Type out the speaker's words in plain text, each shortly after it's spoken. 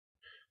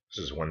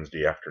This is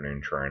Wednesday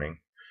afternoon training.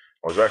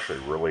 I was actually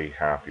really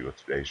happy with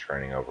today's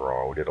training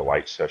overall. We did a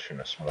light session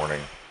this morning.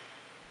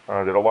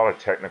 Did a lot of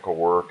technical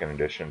work in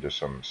addition to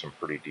some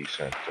pretty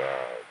decent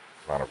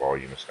amount of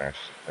volume of snatches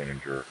and clean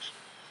and jerks.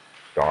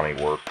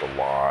 Donnie worked a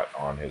lot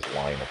on his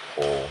line of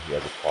pull. He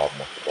has a problem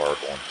with the bar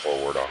going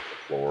forward off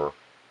the floor.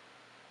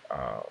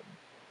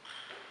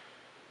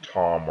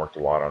 Tom worked a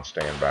lot on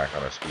staying back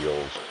on his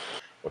heels.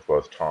 With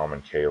both Tom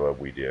and Caleb,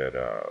 we did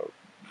a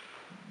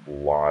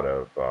lot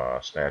of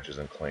snatches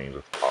and cleans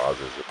with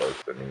pauses at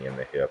both the knee and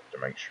the hip to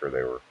make sure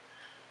they were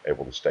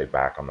able to stay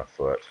back on the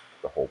foot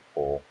the whole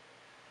pull.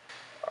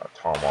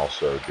 Tom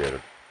also did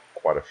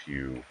quite a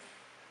few,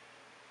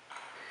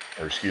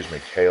 or excuse me,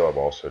 Caleb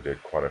also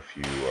did quite a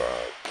few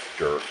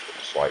jerks with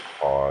a slight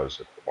pause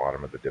at the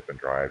bottom of the dip and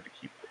drive to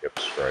keep the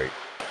hips straight.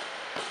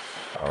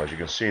 As you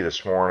can see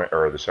this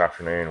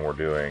afternoon, we're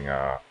doing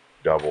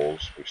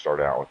doubles. We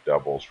started out with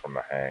doubles from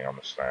the hang on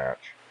the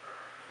snatch.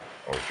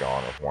 That was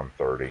John with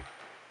 130. This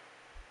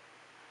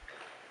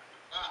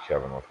is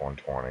Kevin with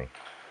 120.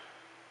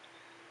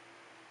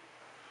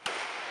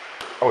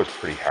 I was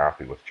pretty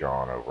happy with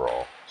John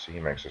overall. See, he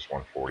makes this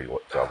 140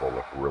 double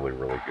look really,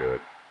 really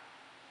good.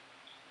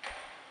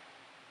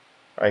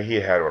 He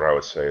had what I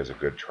would say is a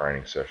good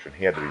training session.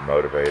 He had to be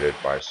motivated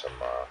by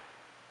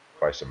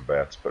some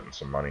bets, putting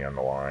some money on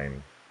the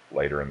line.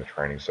 Later in the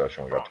training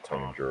session, we got to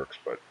clean and jerks,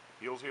 but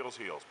heels, heels,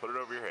 heels. Put it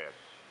over your head.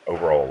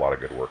 Overall, a lot of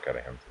good work out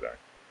of him today.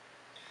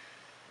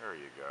 There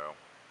you go.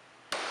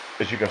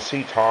 As you can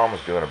see, Tom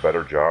is doing a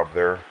better job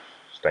there,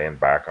 staying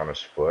back on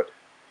his foot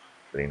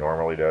than he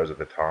normally does at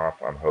the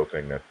top. I'm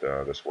hoping that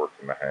this work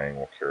from the hang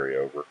will carry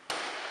over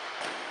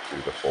to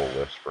the full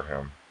list for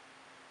him.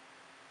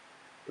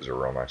 This is a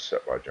real nice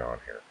set by John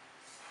here.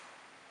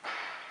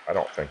 I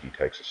don't think he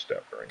takes a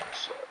step during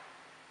this set.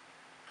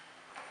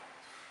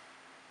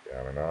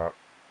 Down and up.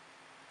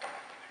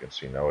 You can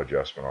see no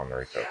adjustment on the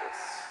recovery.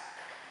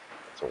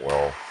 It's a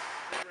well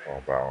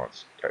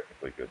balanced,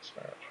 technically good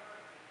snatch.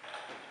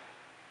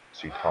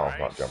 See Tom's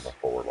not jumping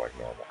forward like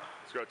normal.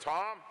 Let's go,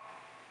 Tom.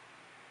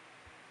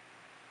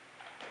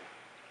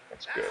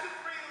 That's good.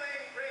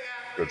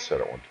 Good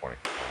set at 120.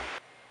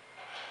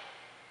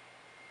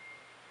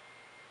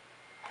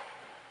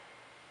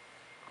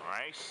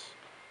 Nice.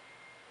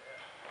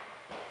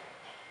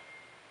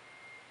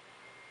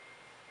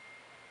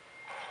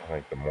 I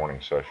think the morning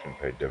session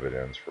paid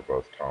dividends for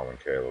both Tom and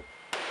Caleb.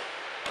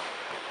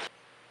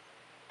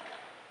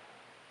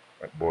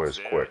 That boy is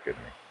quick, isn't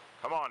he?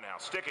 Come on now,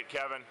 stick it,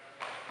 Kevin.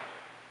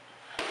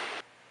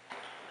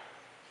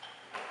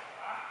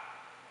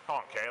 Come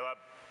on, Caleb.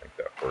 I think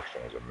that first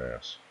one was a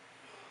miss.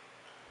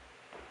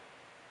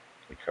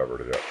 He covered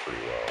it up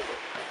pretty well, but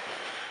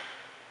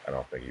I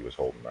don't think he was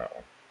holding that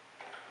one.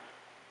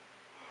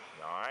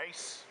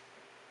 Nice.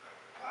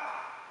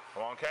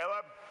 Come on,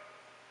 Caleb.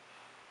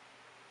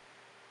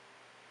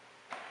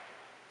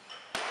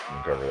 You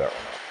can cover that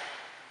one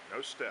up.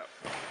 No step.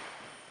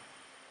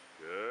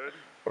 Good.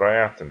 What I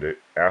asked him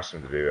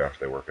to do after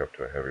they work up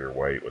to a heavier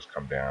weight was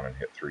come down and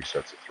hit 3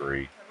 sets of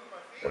 3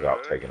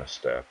 without taking a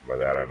step. By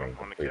that I mean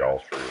complete all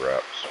 3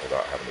 reps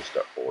without having to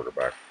step forward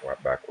or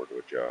backward to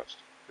adjust.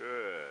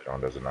 Good.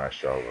 John does a nice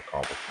job of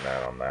accomplishing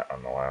that on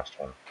the last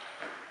one.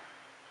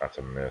 That's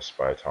a miss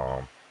by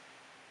Tom.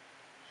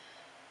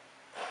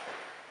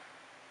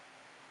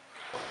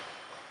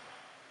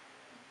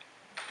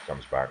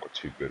 Comes back with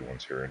 2 good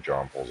ones here, and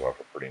John pulls off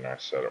a pretty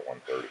nice set at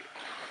 130.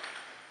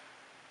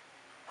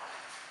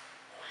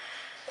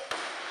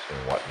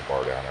 Seen letting the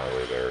bar down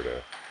early there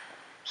to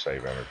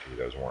save energy.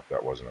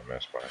 That wasn't a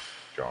miss by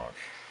John.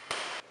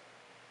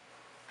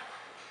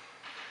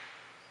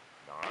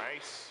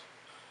 Nice.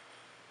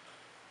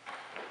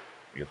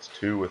 He gets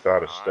 2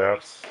 without a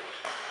step.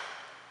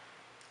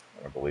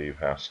 I believe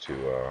has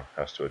to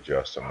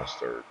adjust on this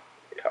third.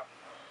 Yeah,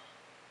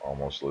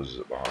 almost loses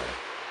it behind.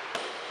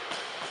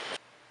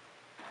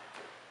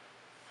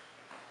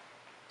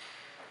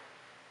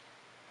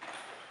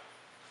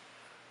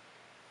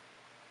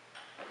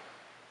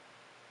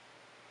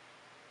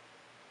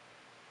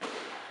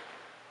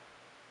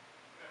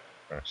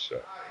 Nice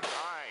set.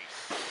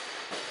 Nice.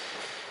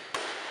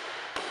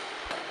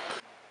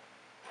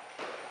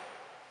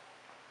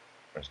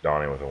 That's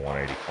Donnie with a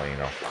 180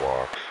 clean off the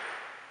blocks.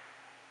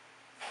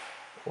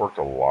 Worked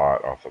a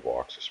lot off the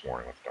blocks this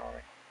morning with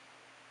Donnie.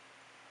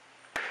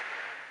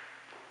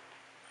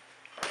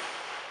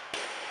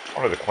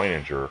 Under the clean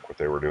and jerk, what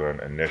they were doing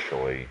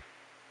initially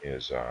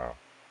is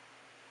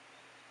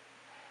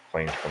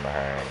cleans from the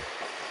hang,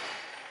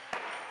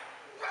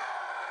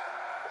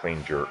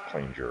 clean jerk,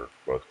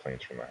 both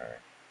cleans from the hang.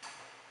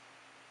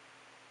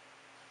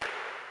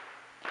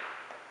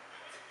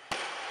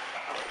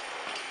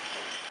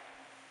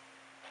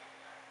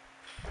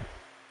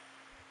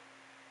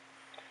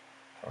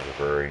 That was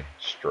a very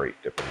straight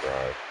dip and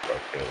drive by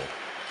Caleb.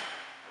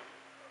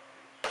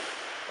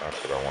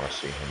 That's what I want to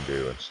see him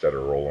do instead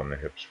of rolling the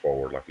hips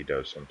forward like he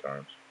does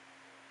sometimes.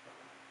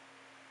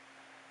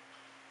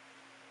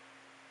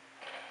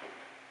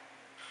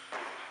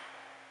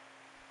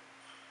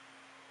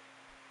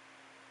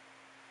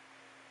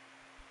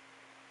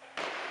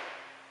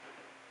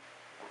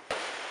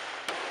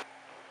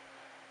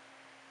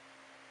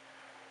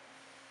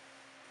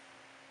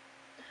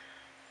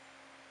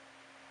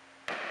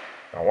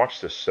 I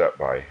watched this set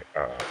by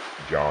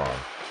John.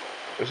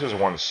 This is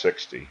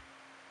 160.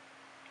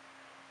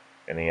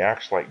 And he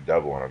acts like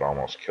doubling it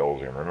almost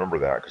kills him. Remember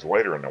that, because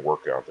later in the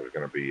workout there's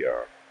going to be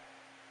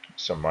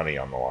some money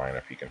on the line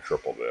if he can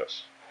triple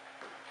this.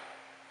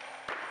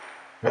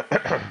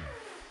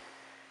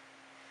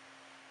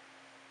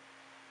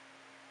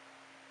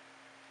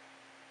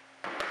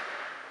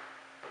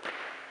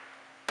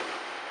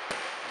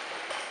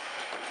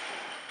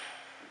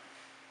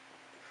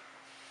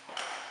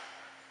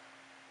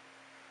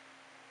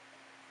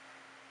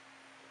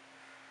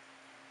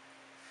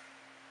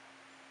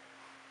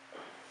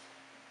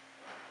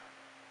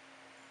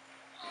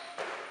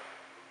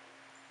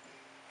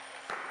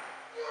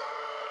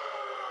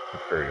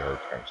 Very hard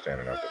time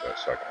standing up at that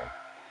second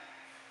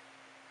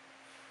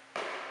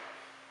one.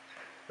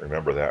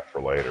 Remember that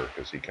for later,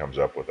 because he comes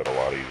up with it a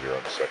lot easier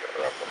on the second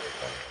rep when he's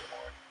running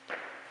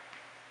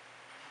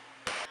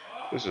the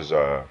line. This is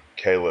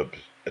Caleb's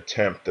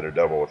attempt at a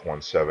double with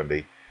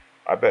 170.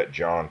 I bet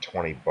John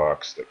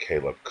 $20 that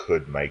Caleb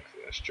could make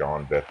this.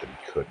 John bet that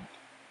he couldn't.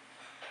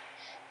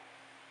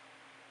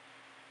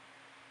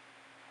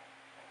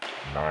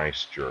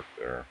 Nice jerk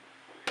there.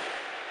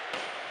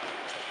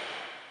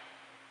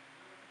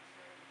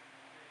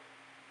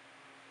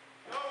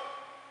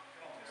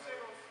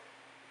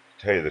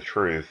 To tell you the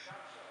truth,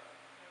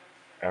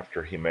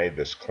 after he made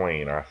this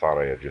clean, I thought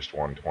I had just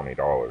won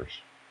 $20.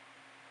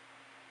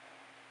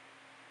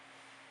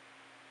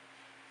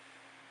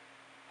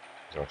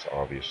 That's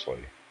obviously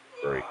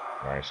very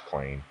nice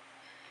clean.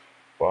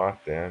 But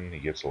then he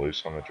gets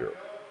loose on the jerk.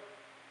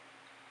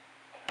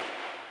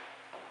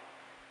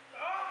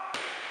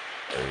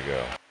 There you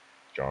go.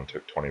 John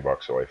took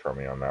 $20 away from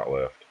me on that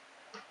lift.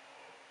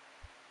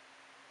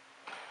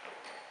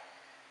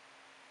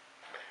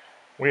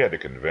 We had to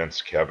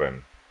convince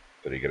Kevin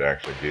that he could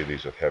actually do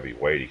these with heavy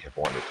weight. He kept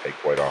wanting to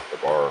take weight off the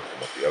bar from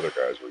what the other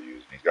guys were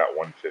using. He's got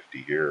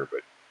 150 here,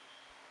 but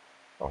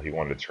well, he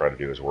wanted to try to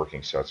do his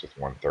working sets with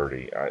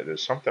 130.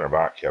 There's something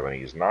about Kevin.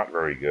 He's not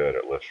very good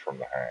at lifts from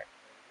the hang.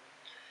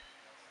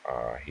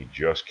 He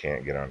just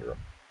can't get under him.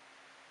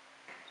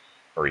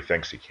 Or he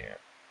thinks he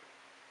can't.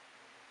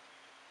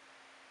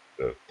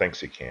 The thinks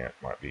he can't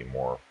might be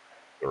more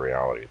the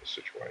reality of the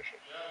situation.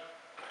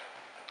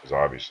 Because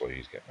obviously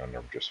he's getting under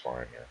him just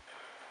fine there.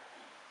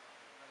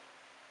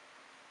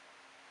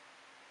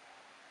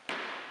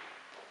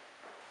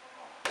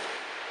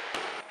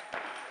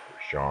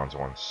 John's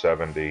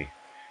 170.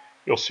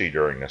 You'll see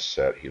during this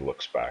set he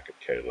looks back at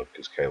Caleb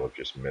because Caleb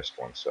just missed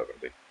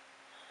 170.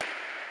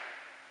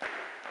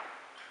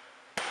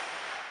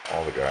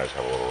 All the guys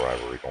have a little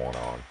rivalry going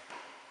on.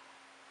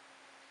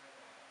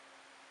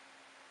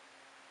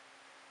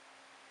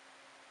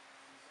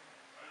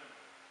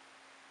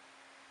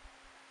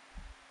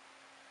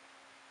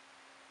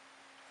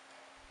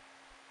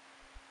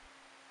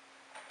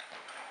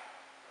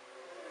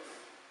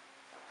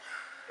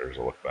 There's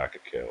a look back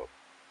at Caleb.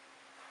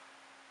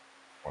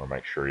 Want to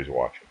make sure he's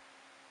watching.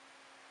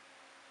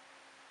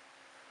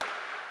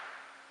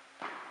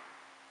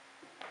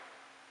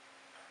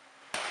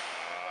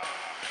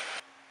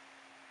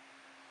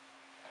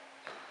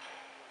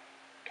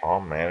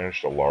 Tom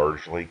managed to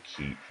largely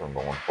keep from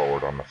going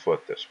forward on the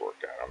foot this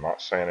workout. I'm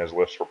not saying his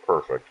lifts were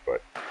perfect,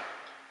 but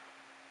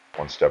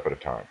one step at a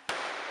time.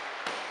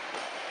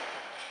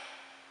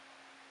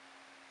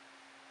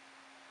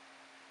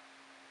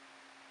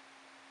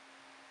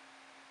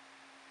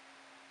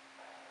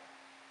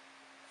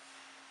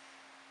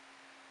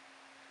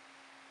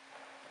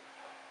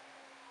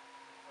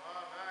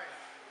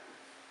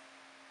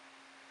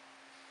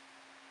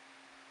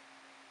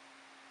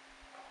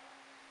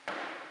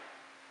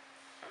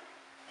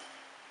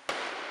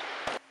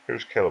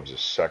 Here's Caleb's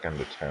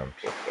second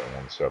attempt with the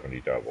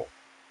 170 double.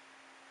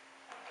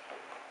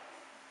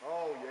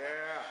 Oh,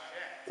 yeah.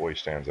 Boy, he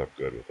stands up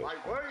good with this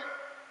one.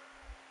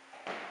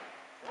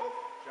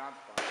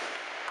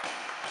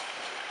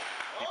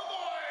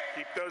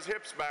 Keep those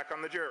hips back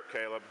on the jerk,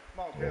 Caleb.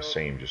 You'll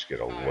see him just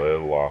get a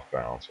little off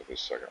balance with his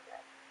second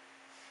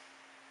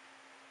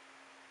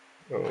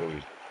round. Oh,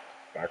 he's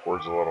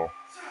backwards a little.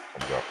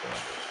 Comes up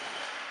there.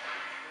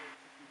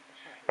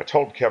 I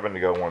told Kevin to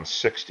go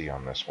 160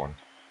 on this one.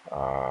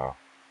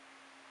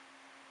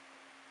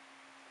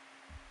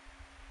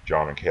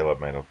 John and Caleb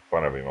made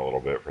fun of him a little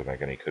bit for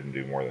thinking he couldn't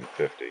do more than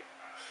 50.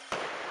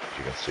 As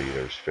you can see,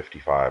 there's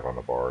 55 on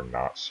the bar,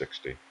 not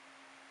 60.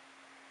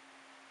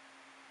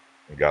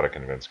 You got to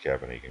convince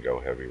Kevin he can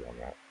go heavier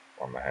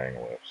on the hang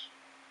lifts.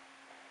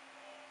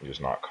 He's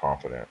just not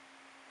confident.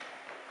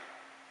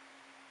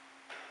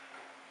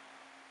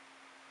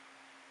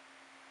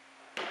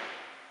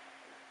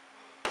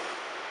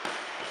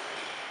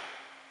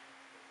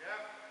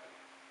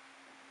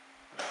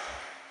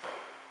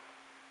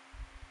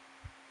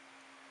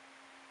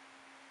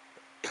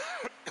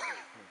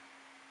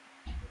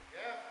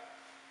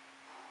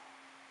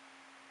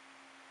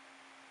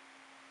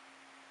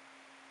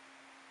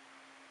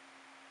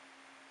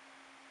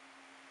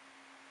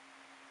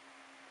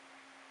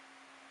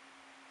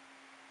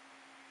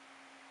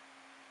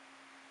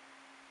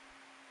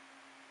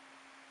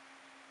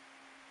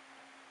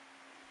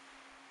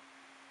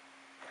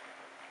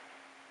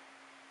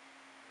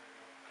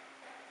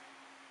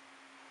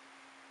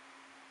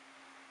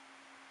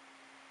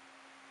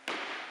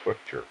 quick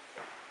jerk.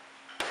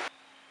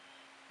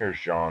 Here's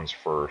John's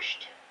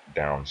first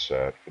down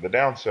set. For the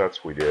down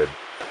sets, we did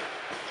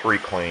 3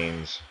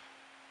 cleans,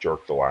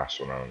 jerk the last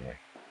one only.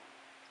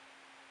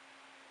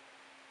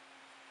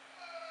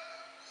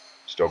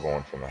 Still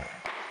going from that.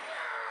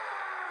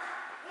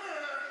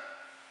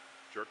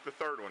 Jerk the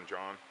third one,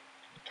 John.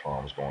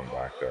 Tom's going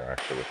back there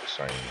actually with the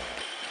same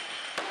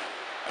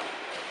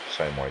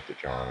weight that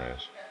John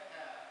is.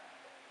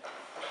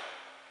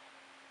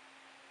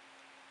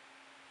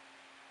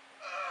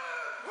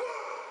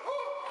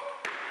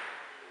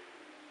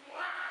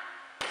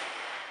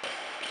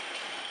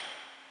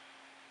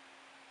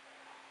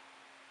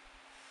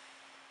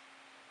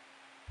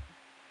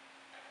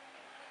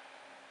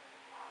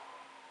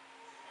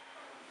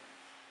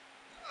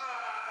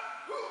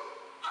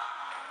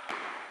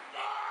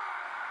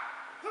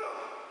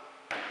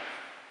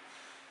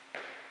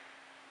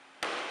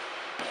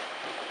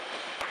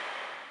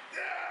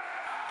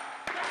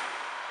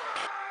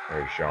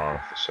 There's John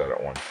with the set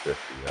at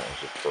 150. That was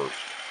the first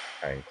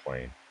hang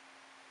clean.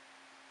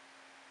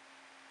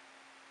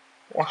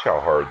 Watch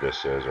how hard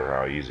this is, or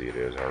how easy it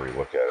is, however you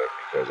look at it,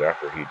 because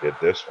after he did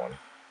this one,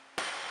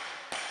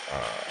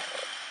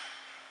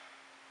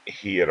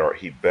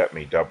 he bet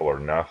me double or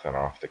nothing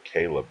off the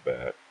Caleb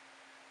bet.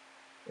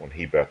 When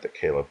he bet that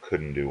Caleb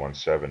couldn't do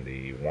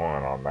 171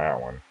 on that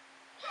one,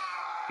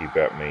 he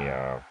bet me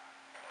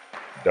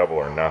double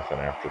or nothing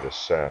after the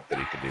set that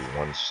he could do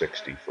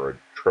 160 for a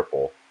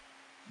triple,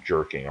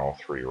 jerking all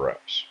 3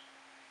 reps.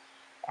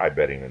 I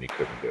bet him that he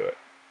couldn't do it.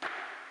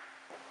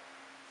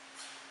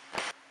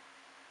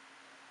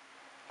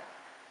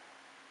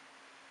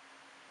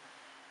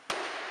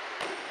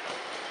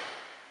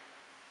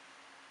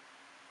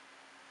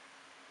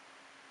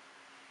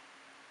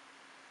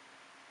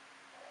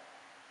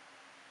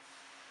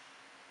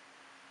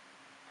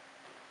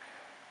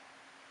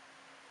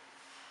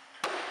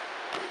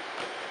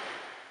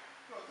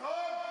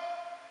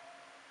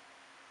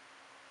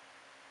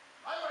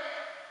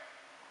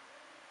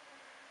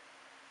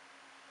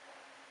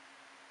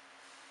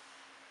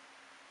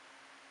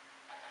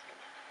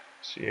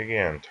 See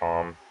again,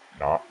 Tom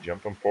not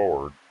jumping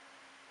forward.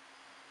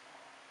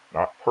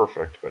 Not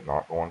perfect, but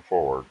not going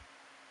forward,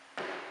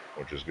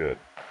 which is good.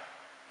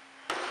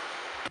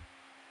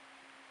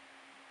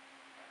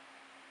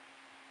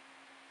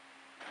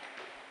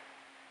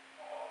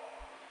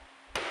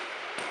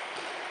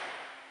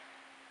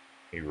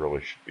 He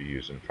really should be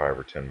using 5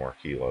 or 10 more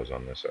kilos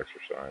on this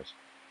exercise.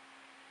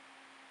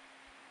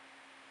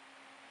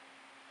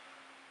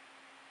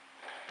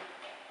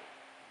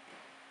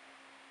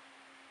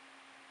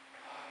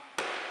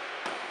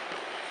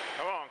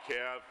 Come on,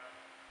 Kev.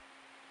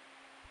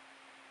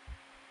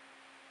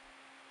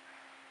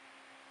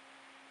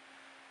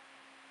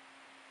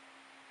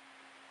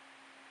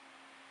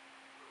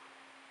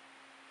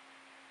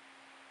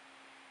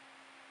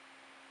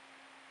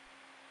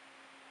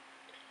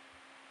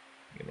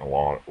 Getting a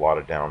lot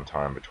of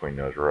downtime between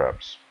those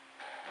reps.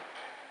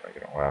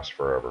 Making it last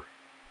forever.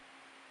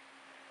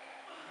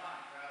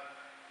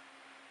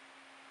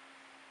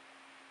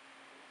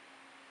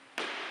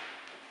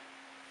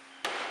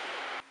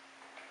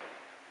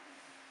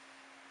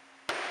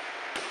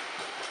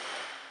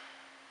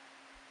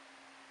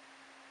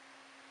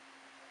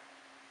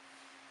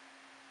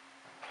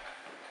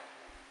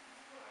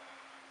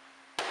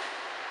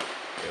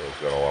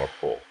 Caleb's got a lot of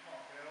pull.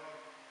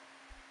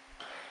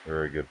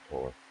 Very good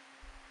puller.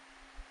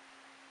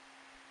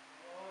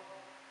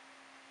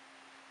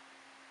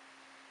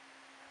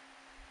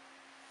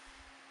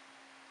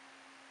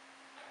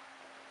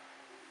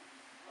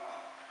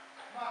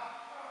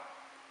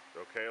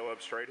 Go,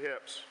 Caleb. Straight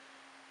hips.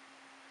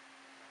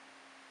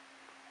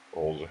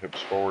 Rolls the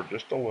hips forward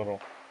just a little.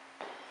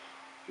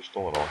 Just a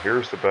little.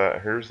 Here's the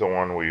bet. Here's the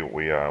one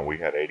we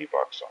had 80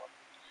 bucks on.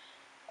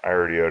 I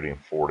already owed him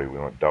 40. We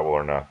went double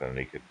or nothing, and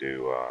he could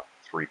do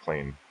 3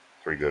 clean,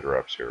 3 good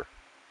reps here.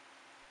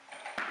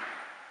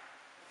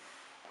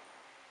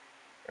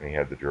 And he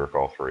had to jerk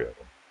all 3 of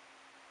them.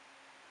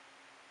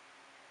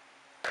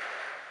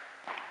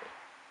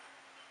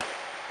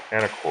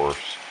 And of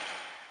course,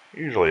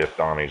 usually if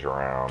Donnie's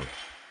around,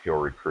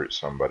 he'll recruit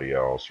somebody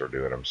else or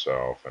do it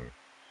himself and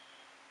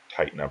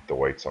tighten up the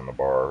weights on the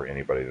bar.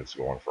 Anybody that's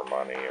going for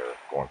money or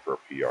going for a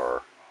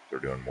PR, they're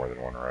doing more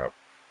than 1 rep.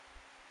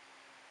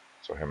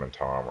 So him and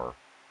Tom are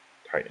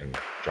tightening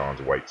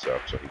John's weights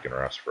up so he can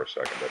rest for a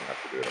second, doesn't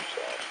have to do it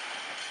himself.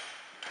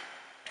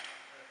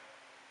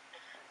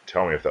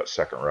 Tell me if that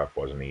second rep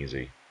wasn't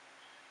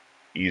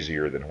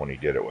easier than when he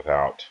did it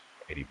without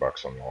 80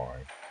 bucks on the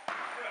line.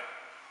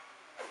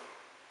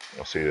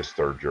 You'll see this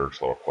third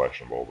jerk's a little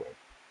questionable, but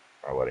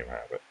I let him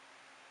have it.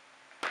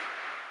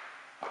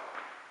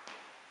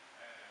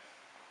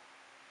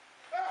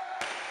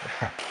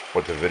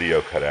 What the video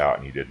cut out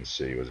and you didn't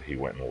see was he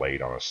went and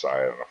laid on his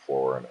side on the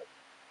floor in a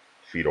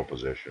fetal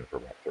position for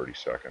about 30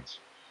 seconds.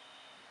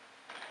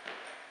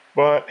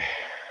 But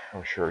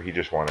I'm sure he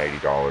just won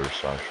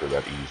 $80, so I'm sure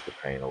that eased the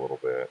pain a little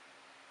bit.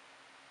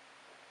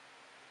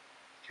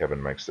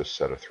 Kevin makes this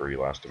set of 3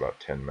 last about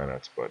 10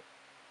 minutes, but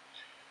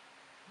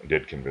I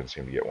did convince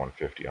him to get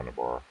 150 on the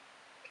bar.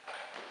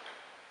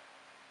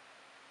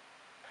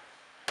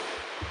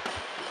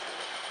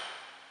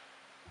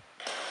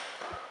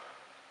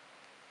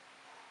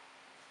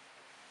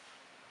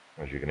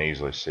 As you can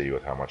easily see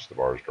with how much the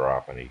bar's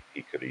dropping,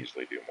 he could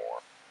easily do more.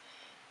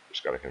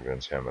 Just got to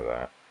convince him of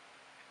that.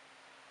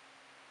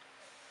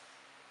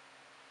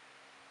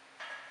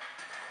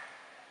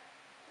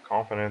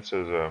 Confidence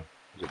is a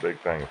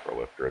big thing for a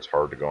lifter. It's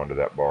hard to go into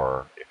that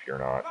bar if you're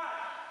not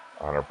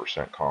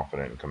 100%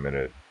 confident and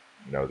committed.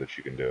 Know that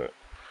you can do it.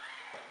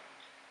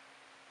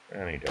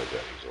 And he does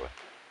that easily.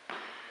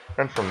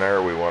 And from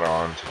there we went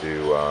on to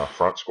do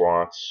front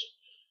squats.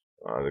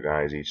 The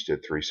guys each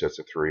did 3 sets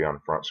of 3 on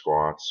front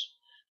squats.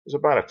 It was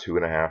about a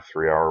 2.5,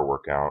 3-hour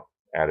workout,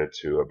 added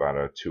to about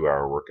a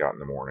 2-hour workout in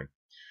the morning.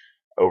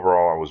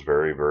 Overall, I was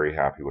very, very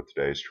happy with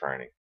today's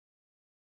training.